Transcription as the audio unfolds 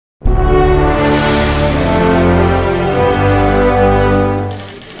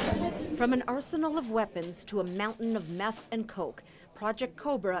From an arsenal of weapons to a mountain of meth and coke, Project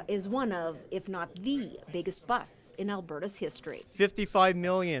COBRA is one of, if not the biggest busts in Alberta's history. 55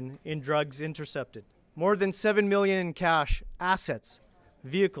 million in drugs intercepted, more than 7 million in cash, assets,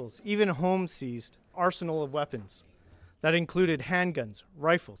 vehicles, even homes seized, arsenal of weapons. That included handguns,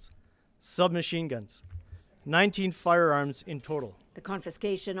 rifles, submachine guns, 19 firearms in total. The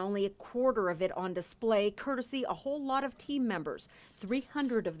confiscation, only a quarter of it on display, courtesy a whole lot of team members,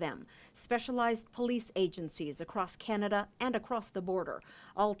 300 of them, specialized police agencies across Canada and across the border,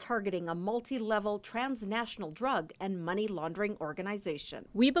 all targeting a multi-level transnational drug and money laundering organization.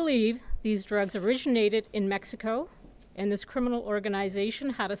 We believe these drugs originated in Mexico, and this criminal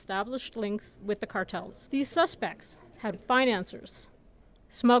organization had established links with the cartels. These suspects had financiers,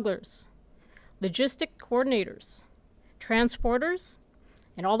 smugglers, logistic coordinators, transporters,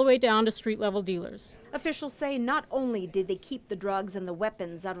 and all the way down to street-level dealers. Officials say not only did they keep the drugs and the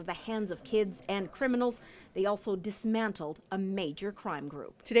weapons out of the hands of kids and criminals, they also dismantled a major crime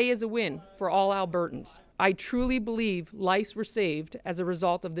group. Today is a win for all Albertans. I truly believe lives were saved as a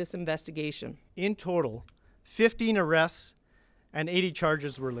result of this investigation. In total, 15 arrests and 80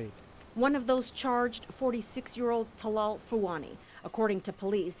 charges were laid. One of those charged, 46-year-old Talal Fouani. According to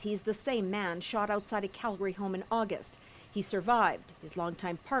police, he's the same man shot outside a Calgary home in August. He survived. His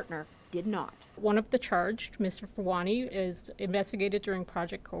longtime partner did not. One of the charged, Mr. Fouani, is investigated during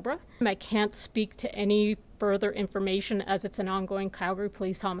Project COBRA. I can't speak to any further information as it's an ongoing Calgary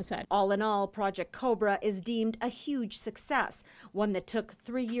police homicide. All in all, Project COBRA is deemed a huge success, one that took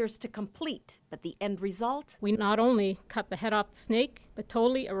 3 years to complete. But the end result? We not only cut the head off the snake, but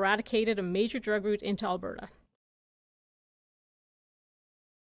totally eradicated a major drug route into Alberta.